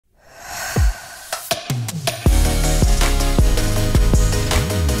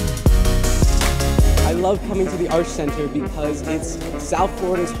love coming to the Arsht Center because it's South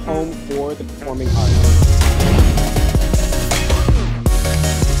Florida's home for the performing arts.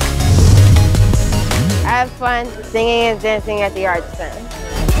 I have fun singing and dancing at the Arsht Center.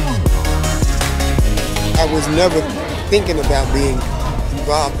 I was never thinking about being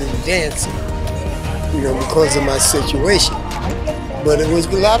involved in dancing, because of my situation. But it was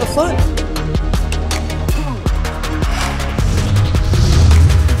a lot of fun.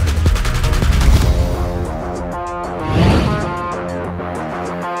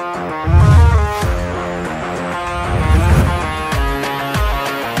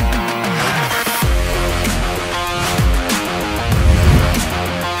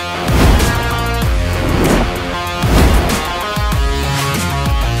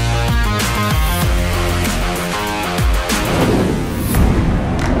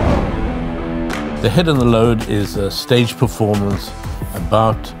 The Head and the Load is a stage performance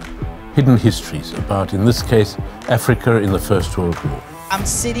about hidden histories, about, in this case, Africa in the First World War. I'm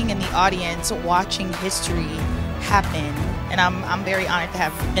sitting in the audience watching history happen, and I'm very honored to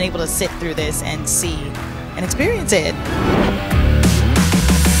have been able to sit through this and see and experience it.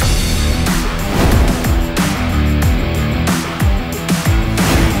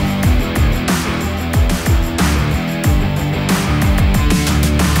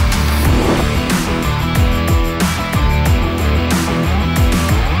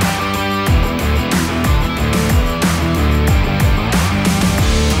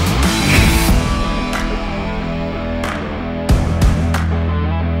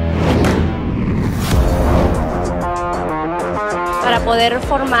 Para poder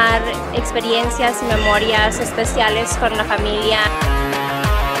formar experiencias y memorias especiales con la familia.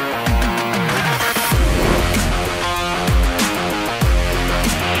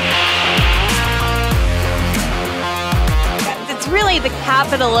 It's really the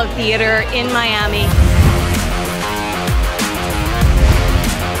capital of theater in Miami.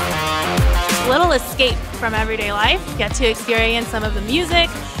 A little escape from everyday life. Get to experience some of the music,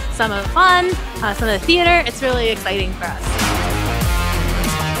 some of the fun, some of the theater. It's really exciting for us.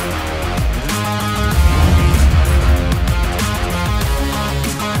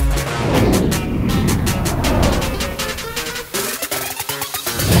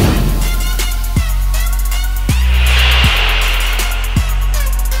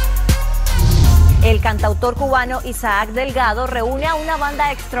 El cantautor cubano Isaac Delgado reúne a una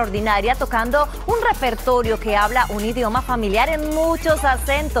banda extraordinaria tocando un repertorio que habla un idioma familiar en muchos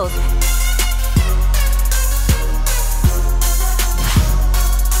acentos.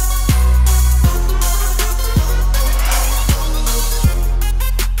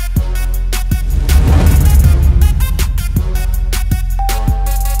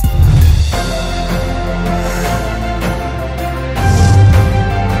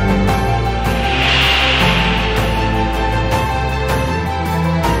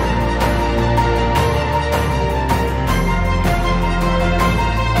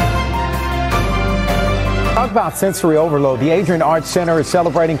 Talk about sensory overload. The Arsht Center is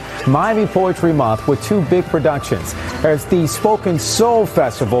celebrating Miami Poetry Month with two big productions. There's the Spoken Soul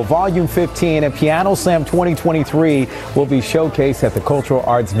Festival, Volume 15, and Piano Slam 2023 will be showcased at the Cultural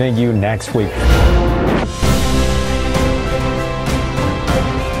Arts venue next week.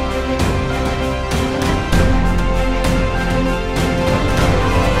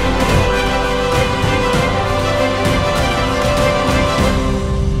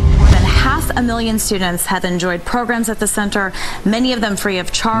 A million students have enjoyed programs at the center, many of them free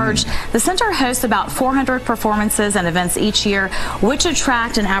of charge. The center hosts about 400 performances and events each year, which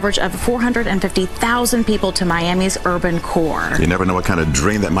attract an average of 450,000 people to Miami's urban core. You never know what kind of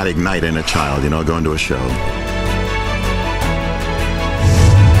dream that might ignite in a child, going to a show.